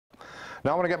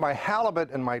Now I'm going to get my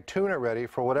halibut and my tuna ready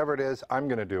for whatever it is I'm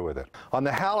going to do with it. On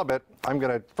the halibut, I'm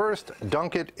going to first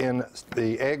dunk it in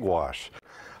the egg wash.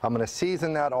 I'm going to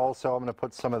season that also. I'm going to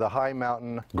put some of the High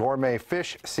Mountain gourmet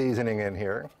fish seasoning in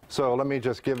here. So let me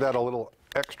just give that a little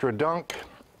extra dunk.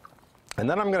 And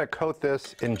then I'm going to coat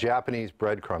this in Japanese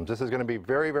breadcrumbs. This is going to be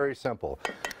very, very simple.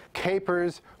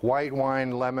 Capers, white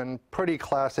wine, lemon, pretty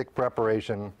classic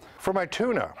preparation. For my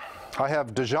tuna, I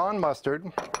have Dijon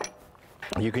mustard.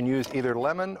 You can use either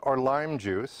lemon or lime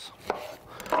juice.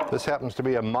 This happens to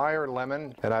be a Meyer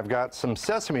lemon, and I've got some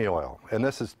sesame oil. And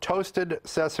this is toasted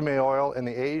sesame oil in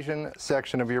the Asian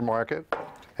section of your market.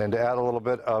 And to add a little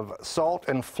bit of salt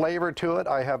and flavor to it,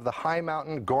 I have the High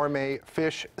Mountain gourmet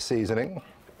fish seasoning.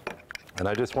 And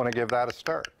I just want to give that a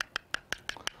start.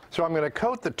 So I'm going to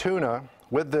coat the tuna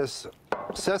with this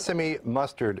sesame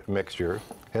mustard mixture.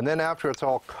 And then after it's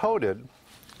all coated,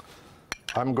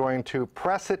 I'm going to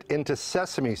press it into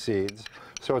sesame seeds.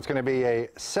 So it's going to be a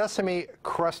sesame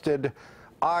crusted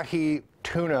ahi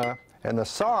tuna, and the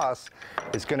sauce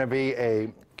is going to be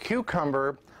a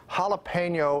cucumber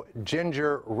jalapeno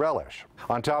ginger relish.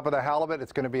 On top of the halibut,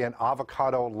 it's going to be an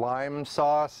avocado lime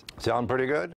sauce. Sound pretty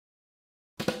good?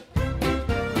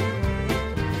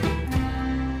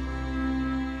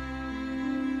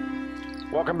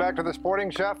 Welcome back to The Sporting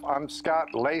Chef. I'm Scott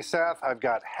Leysath. I've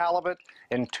got halibut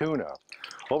and tuna.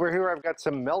 Over here I've got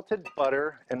some melted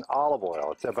butter and olive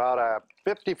oil. It's about a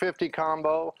 50-50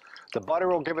 combo. The butter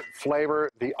will give it flavor.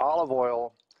 The olive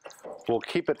oil will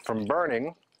keep it from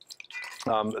burning.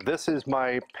 This is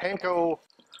my panko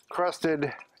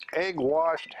crusted egg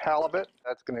washed halibut.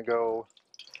 That's going to go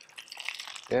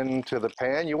into the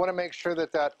pan. You want to make sure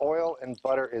that that oil and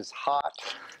butter is hot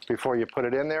before you put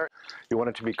it in there. You want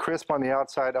it to be crisp on the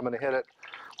outside. I'm going to hit it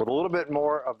with a little bit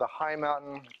more of the High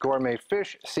Mountain gourmet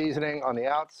fish seasoning on the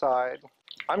outside.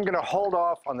 I'm going to hold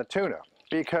off on the tuna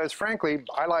because, frankly,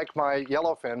 I like my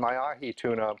yellowfin, my ahi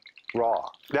tuna, raw.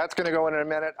 That's going to go in a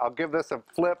minute. I'll give this a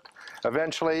flip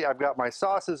eventually. I've got my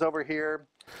sauces over here.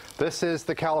 This is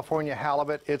the California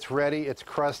halibut. It's ready. It's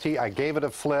crusty. I gave it a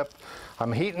flip.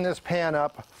 I'm heating this pan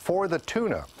up for the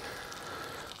tuna.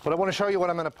 But I want to show you what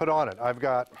I'm going to put on it. I've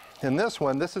got, in this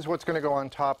one, this is what's going to go on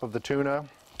top of the tuna.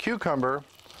 Cucumber,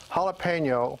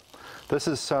 jalapeno. This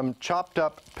is some chopped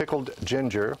up pickled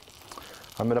ginger.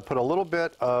 I'm going to put a little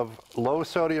bit of low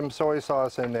sodium soy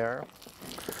sauce in there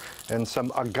and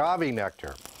some agave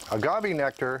nectar. Agave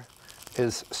nectar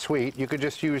is sweet. You could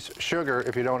just use sugar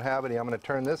if you don't have any. I'm going to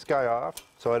turn this guy off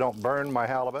so I don't burn my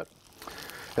halibut.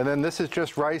 And then this is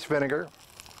just rice vinegar.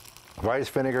 Rice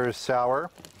vinegar is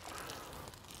sour.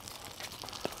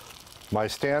 My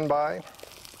standby,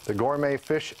 the gourmet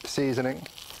fish seasoning.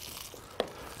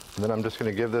 And then I'm just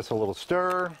going to give this a little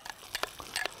stir.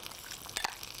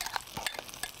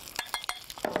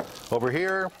 Over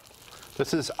here,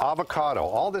 this is avocado.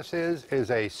 All this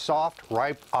is a soft,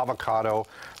 ripe avocado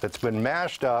that's been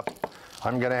mashed up.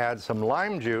 I'm going to add some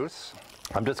lime juice.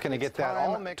 I'm just going to get that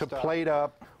all mixed to plate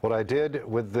up. What I did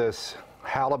with this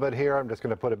halibut here, I'm just going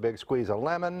to put a big squeeze of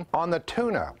lemon. On the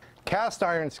tuna, cast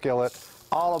iron skillet,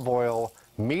 olive oil,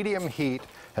 medium heat,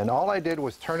 and all I did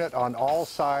was turn it on all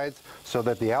sides so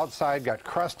that the outside got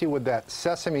crusty with that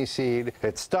sesame seed.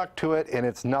 It stuck to it and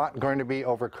it's not going to be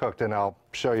overcooked, and I'll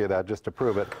show you that just to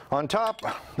prove it. On top,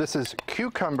 this is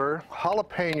cucumber,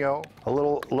 jalapeno, a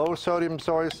little low sodium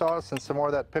soy sauce, and some more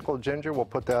of that pickled ginger. We'll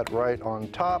put that right on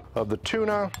top of the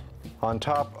tuna, on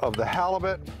top of the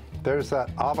halibut. There's that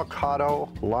avocado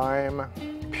lime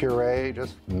puree,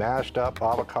 just mashed up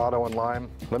avocado and lime.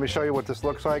 Let me show you what this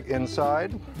looks like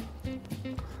inside.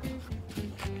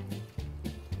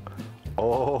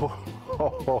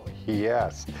 Oh,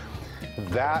 yes.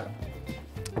 That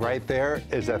right there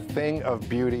is a thing of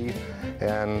beauty,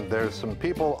 and there's some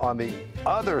people on the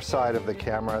other side of the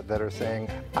camera that are saying,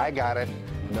 I got it.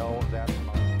 No, that's